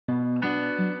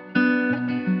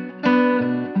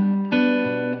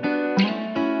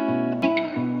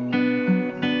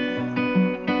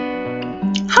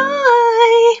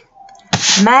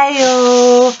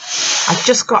mail. I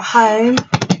just got home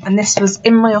and this was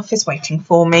in my office waiting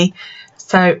for me.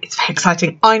 So it's very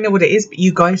exciting. I know what it is, but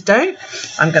you guys don't.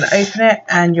 I'm going to open it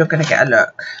and you're going to get a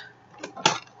look.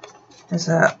 There's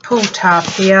a pull tab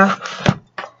here.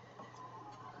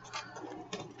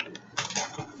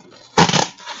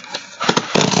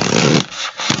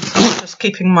 I'm just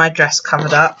keeping my dress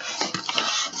covered up.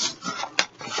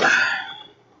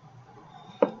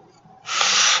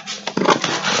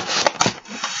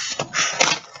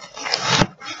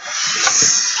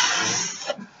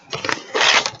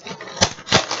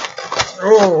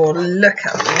 Oh, look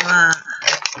at that.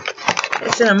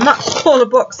 It's in a much smaller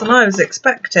box than I was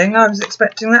expecting. I was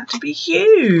expecting that to be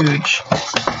huge.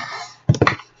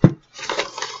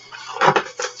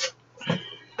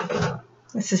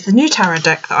 This is the new tarot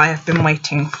deck that I have been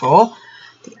waiting for.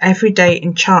 The Everyday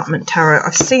Enchantment Tarot.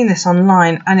 I've seen this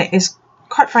online and it is,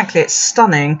 quite frankly, it's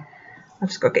stunning. I've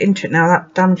just got to get into it now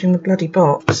without damaging the bloody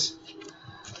box.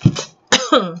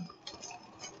 I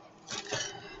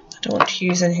don't want to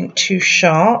use anything too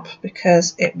sharp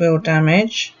because it will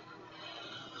damage.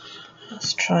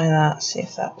 Let's try that, see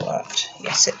if that worked.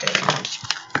 Yes, it did.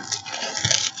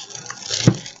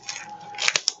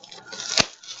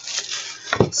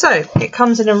 So it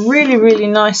comes in a really, really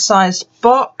nice sized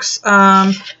box.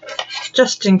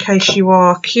 Just in case you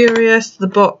are curious, the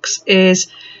box is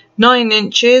 9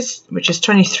 inches, which is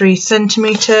 23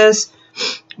 centimetres,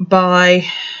 by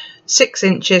 6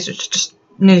 inches, which is just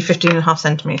nearly 15.5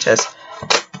 centimetres.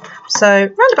 So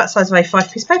round about the size of a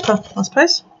 5-piece paper, I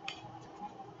suppose.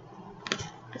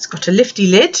 It's got a lifty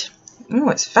lid. Oh,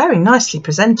 it's very nicely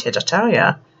presented, I tell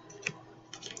you.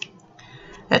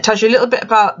 It tells you a little bit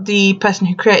about the person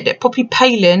who created it. Poppy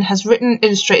Palin has written and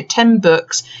illustrated 10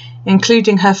 books,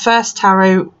 including her first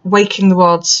tarot, Waking the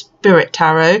Wild Spirit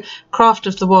Tarot, Craft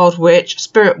of the Wild Witch,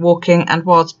 Spirit Walking, and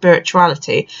Wild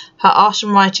Spirituality. Her art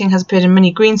and writing has appeared in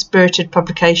many green-spirited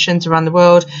publications around the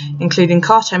world, including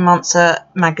Cartomancer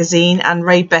magazine and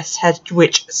Ray Beth's Head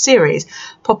Witch series.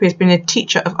 Poppy has been a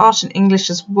teacher of art and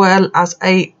English as well as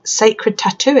a sacred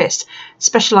tattooist,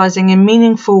 specialising in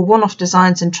meaningful one-off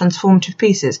designs and transformative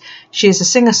pieces. She is a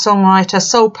singer-songwriter,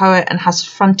 soul poet, and has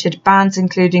fronted bands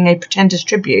including A Pretenders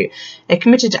Tribute. A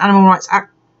committed animal rights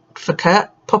advocate,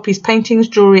 Poppy's paintings,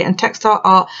 jewellery and textile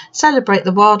art celebrate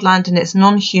the wildland and its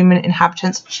non-human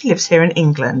inhabitants. She lives here in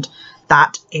England.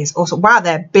 That is awesome. Wow,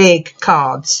 they're big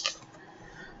cards.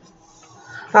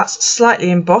 That's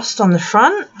slightly embossed on the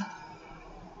front.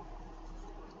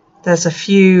 There's a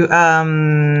few,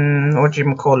 what do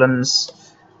you call them?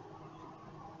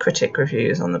 Critic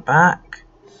reviews on the back.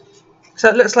 So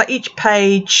it looks like each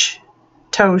page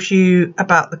tells you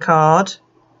about the card.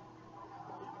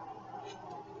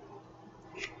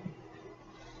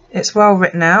 It's well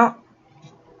written out.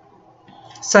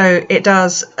 So it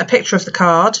does a picture of the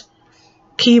card,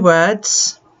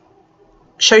 keywords,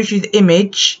 shows you the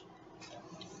image,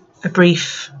 a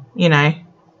brief, you know,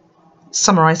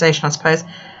 summarisation, I suppose,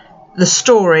 the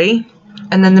story,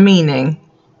 and then the meaning.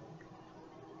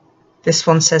 This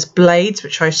one says blades,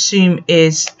 which I assume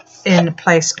is in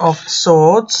place of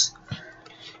swords.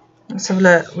 Let's have a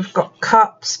look. We've got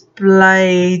cups,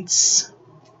 blades,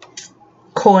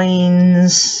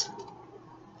 coins,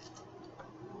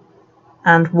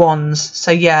 and wands.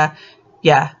 So yeah,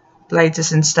 blades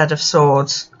is instead of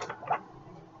swords.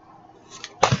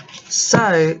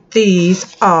 So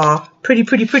these are pretty.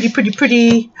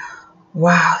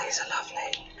 Wow, these are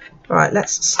lovely. Right,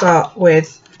 let's start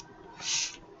with,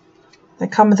 they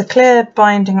come with a clear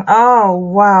binding. Oh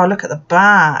wow, look at the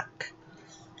back.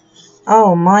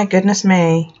 Oh my goodness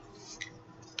me.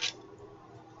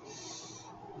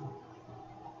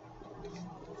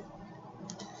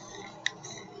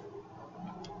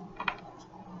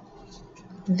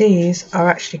 These are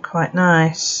actually quite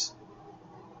nice.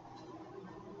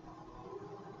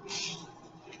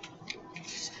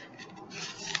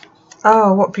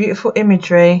 Oh, what beautiful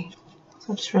imagery.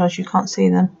 I just realised you can't see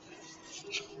them.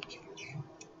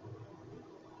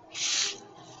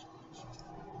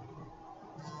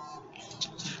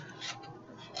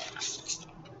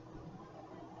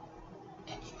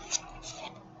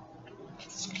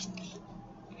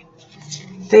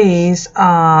 These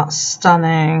are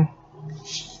stunning.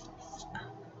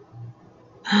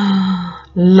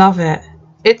 Love it.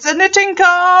 It's a knitting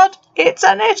card. It's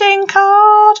a knitting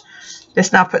card.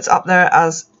 This now puts up there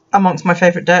as amongst my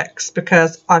favourite decks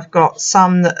because I've got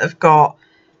some that have got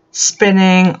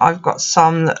spinning. I've got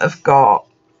some that have got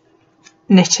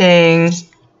knitting.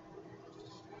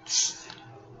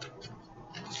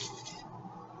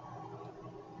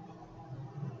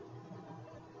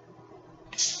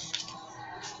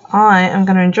 I am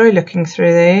going to enjoy looking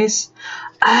through these.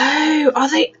 Oh, are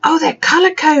they? Oh, they're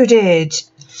colour coded.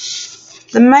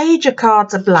 The major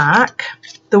cards are black.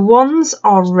 The ones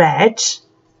are red.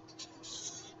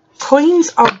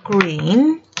 Coins are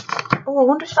green. Oh, I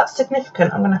wonder if that's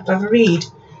significant. I'm going to have a read.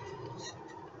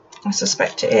 I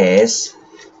suspect it is.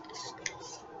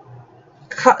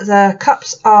 The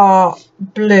cups are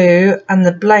blue and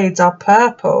the blades are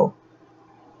purple.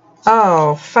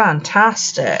 Oh,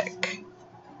 fantastic.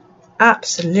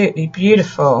 Absolutely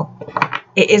beautiful.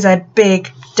 It is a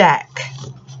big deck,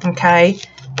 okay?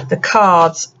 The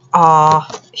cards are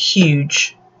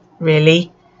huge,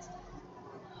 really.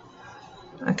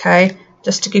 Okay,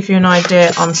 just to give you an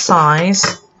idea on size.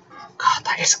 God,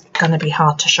 that is going to be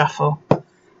hard to shuffle.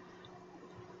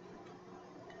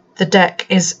 The deck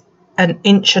is 1.25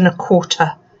 inches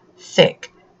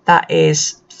thick. That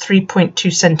is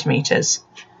 3.2 centimeters.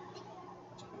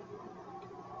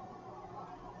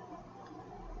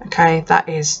 Okay,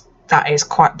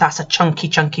 that's a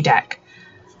chunky deck.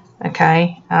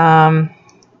 Okay,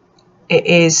 it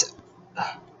is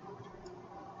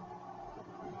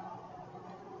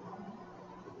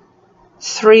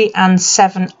 3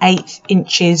 7/8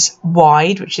 inches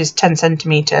wide, which is 10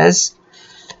 centimeters,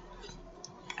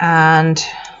 and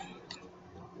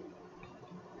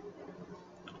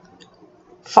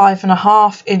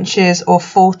 5.5 inches or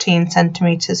 14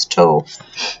 centimeters tall.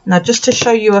 Now, just to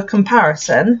show you a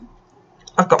comparison,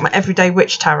 I've got my Everyday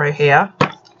Witch Tarot here.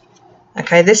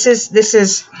 Okay, this is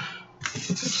just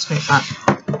move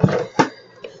that.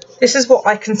 This is what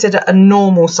I consider a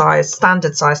normal size,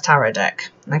 standard size tarot deck.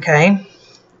 Okay,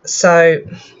 so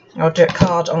I'll do it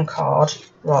card on card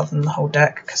rather than the whole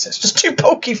deck because it's just too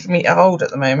bulky for me to hold at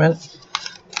the moment.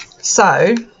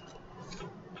 So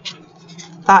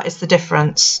that is the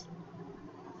difference.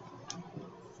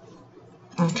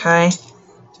 Okay,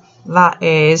 that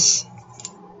is.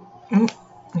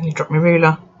 You dropped my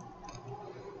ruler.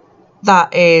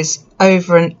 That is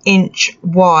over 1 inch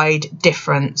wide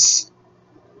difference.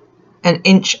 1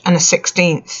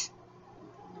 1/16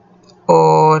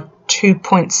 or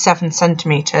 2.7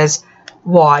 centimeters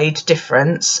wide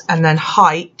difference, and then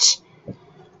height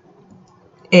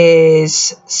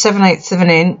is 7/8 of an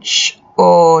inch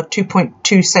or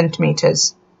 2.2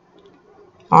 centimeters.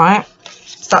 All right,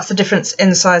 so that's the difference in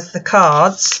the size of the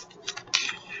cards.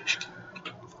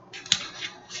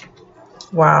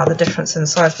 Wow, the difference in the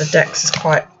size of the decks is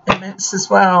quite immense as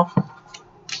well.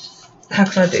 How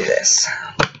can I do this?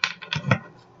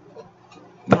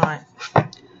 Right,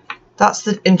 that's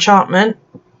the Enchantment.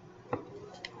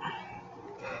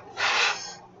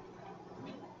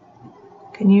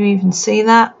 Can you even see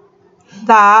that?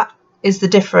 That is the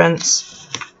difference.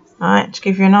 Alright, to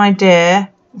give you an idea,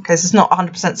 because it's not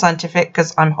 100% scientific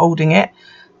because I'm holding it,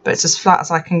 but it's as flat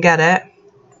as I can get it.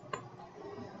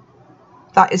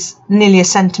 That is nearly 1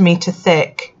 centimetre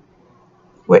thick,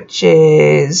 which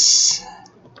is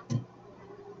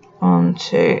 1,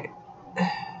 2,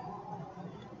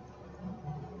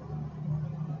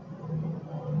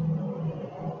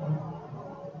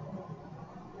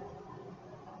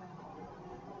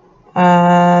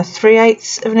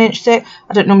 3/8 of an inch thick.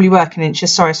 I don't normally work in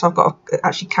inches, sorry, so I've got to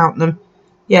actually count them.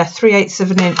 Yeah, 3/8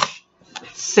 of an inch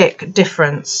thick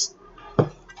difference.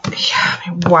 Yeah, I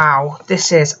mean, wow,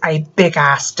 this is a big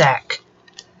ass deck.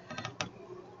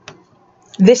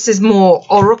 This is more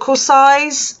oracle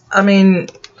size. I mean,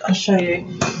 I'll show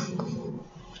you.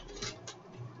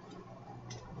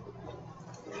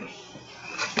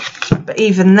 But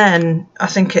even then, I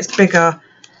think it's bigger.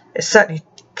 It's certainly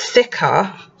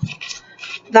thicker.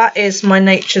 That is my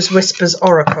Nature's Whispers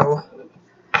Oracle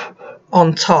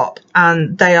on top,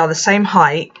 and they are the same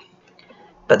height,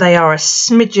 but they are a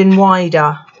smidgen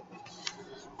wider.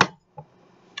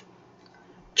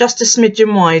 Just a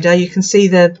smidgen wider. You can see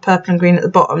the purple and green at the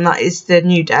bottom. That is the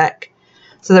new deck.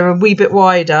 So they're a wee bit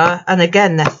wider, and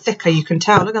again, they're thicker. You can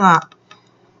tell. Look at that.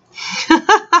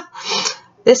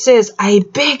 This is a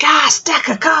big ass deck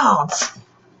of cards.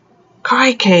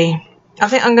 Crikey. I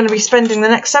think I'm going to be spending the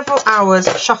next several hours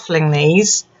shuffling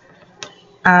these.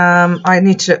 I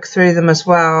need to look through them as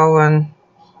well and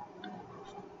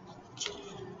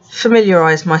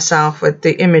familiarise myself with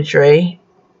the imagery.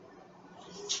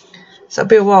 So it'll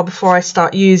be a while before I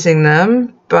start using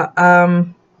them, but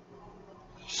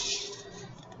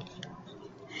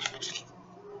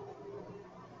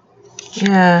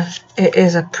yeah, it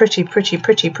is a pretty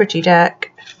deck.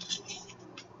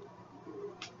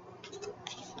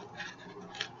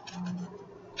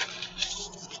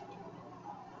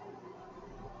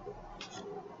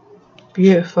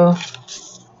 Beautiful.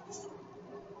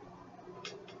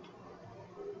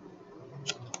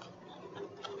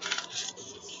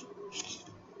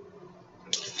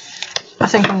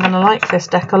 think I'm going to like this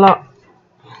deck a lot.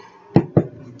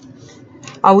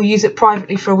 I will use it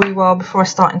privately for a wee while before I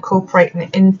start incorporating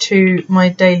it into my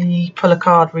daily pull a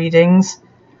card readings.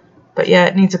 But yeah,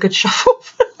 it needs a good shuffle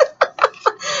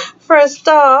for a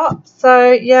start.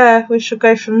 So yeah, we shall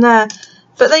go from there.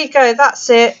 But there you go, that's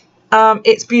it.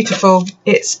 It's beautiful.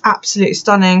 It's absolutely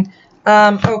stunning.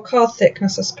 Oh, card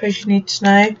thickness, I suppose you need to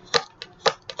know.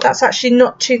 That's actually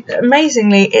not too...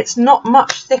 Amazingly, it's not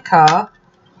much thicker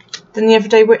than the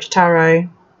Everyday Witch Tarot.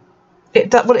 It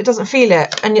doesn't feel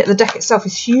it, and yet the deck itself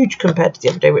is huge compared to the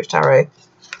Everyday Witch Tarot.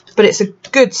 But it's a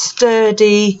good,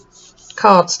 sturdy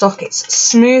cardstock. It's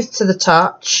smooth to the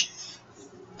touch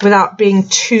without being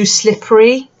too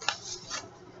slippery.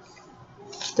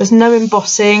 There's no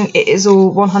embossing. It is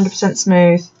all 100%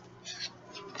 smooth.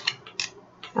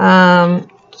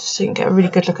 So you can get a really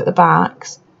good look at the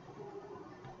backs.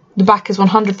 The back is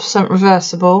 100%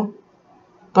 reversible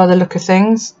by the look of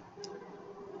things.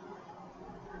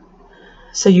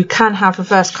 So you can have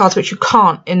reverse cards, which you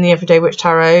can't in the Everyday Witch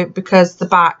Tarot because the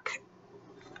back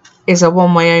is a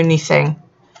one-way only thing.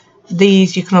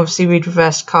 These you can obviously read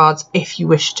reversed cards if you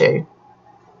wish to.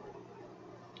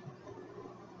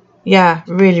 Yeah,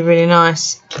 really, really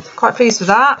nice. Quite pleased with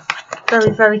that.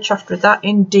 Very, very chuffed with that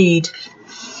indeed.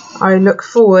 I look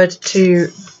forward to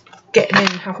getting in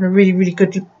and having a really, really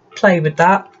good play with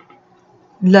that.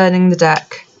 Learning the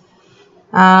deck.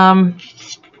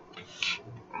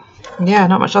 Yeah,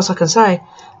 not much else I can say.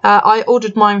 I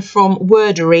ordered mine from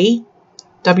Wordery,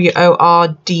 W-O-R-D-E-R-Y,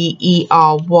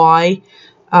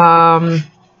 and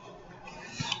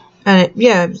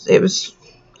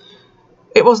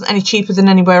it wasn't any cheaper than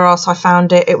anywhere else I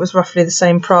found it. It was roughly the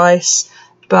same price,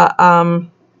 but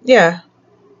yeah,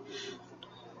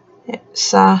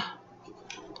 it's trying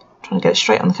to get it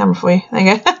straight on the camera for you. There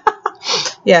you go.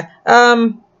 Yeah.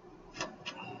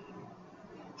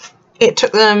 It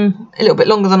took them a little bit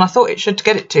longer than I thought it should to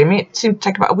get it to me. It seemed to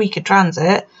take about a week in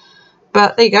transit.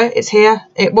 But there you go, it's here.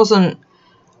 It wasn't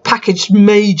packaged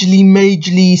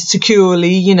majorly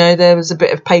securely. You know, there was a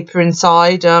bit of paper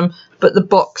inside. But the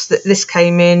box that this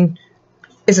came in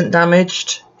isn't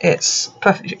damaged. It's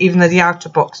perfect, even though the outer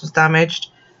box was damaged.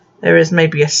 There is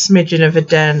maybe a smidgen of a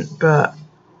dent, but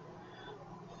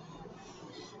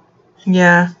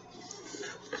yeah.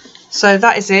 So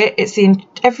that is it. It's the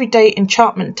Everyday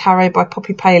Enchantment Tarot by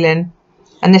Poppy Palin.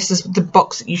 And this is the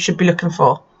box that you should be looking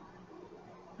for.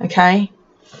 Okay.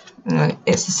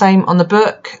 It's the same on the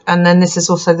book. And then this is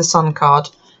also the Sun card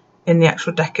in the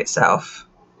actual deck itself.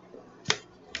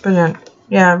 Brilliant.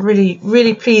 Yeah, really,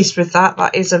 really pleased with that.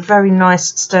 That is a very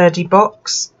nice, sturdy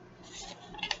box.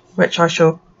 Which I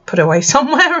shall put away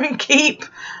somewhere and keep.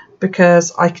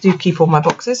 Because I do keep all my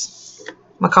boxes.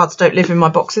 My cards don't live in my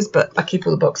boxes, but I keep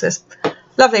all the boxes.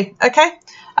 Lovely. Okay.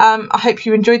 I hope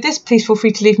you enjoyed this. Please feel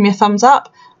free to leave me a thumbs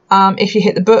up. If you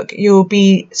hit the book, you'll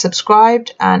be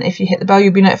subscribed. And if you hit the bell,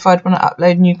 you'll be notified when I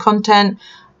upload new content.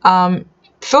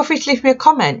 Feel free to leave me a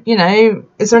comment. You know,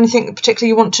 is there anything particularly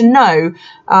you want to know?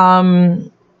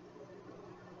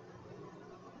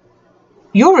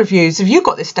 Your reviews. Have you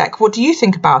got this deck? What do you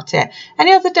think about it?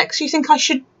 Any other decks you think I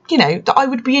should... you know, that I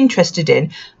would be interested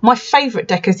in? My favourite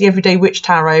deck is the Everyday Witch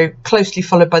Tarot, closely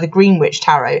followed by the Green Witch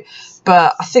Tarot.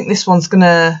 But I think this one's going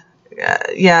to,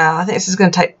 yeah, I think this is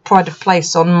going to take pride of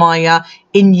place on my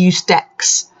in-use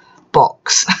decks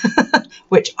box,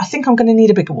 which I think I'm going to need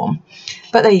a bigger one.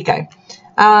 But there you go.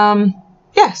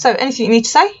 Yeah, so anything you need to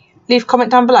say, leave a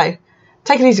comment down below.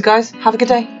 Take it easy, guys. Have a good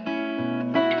day.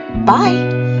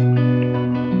 Bye.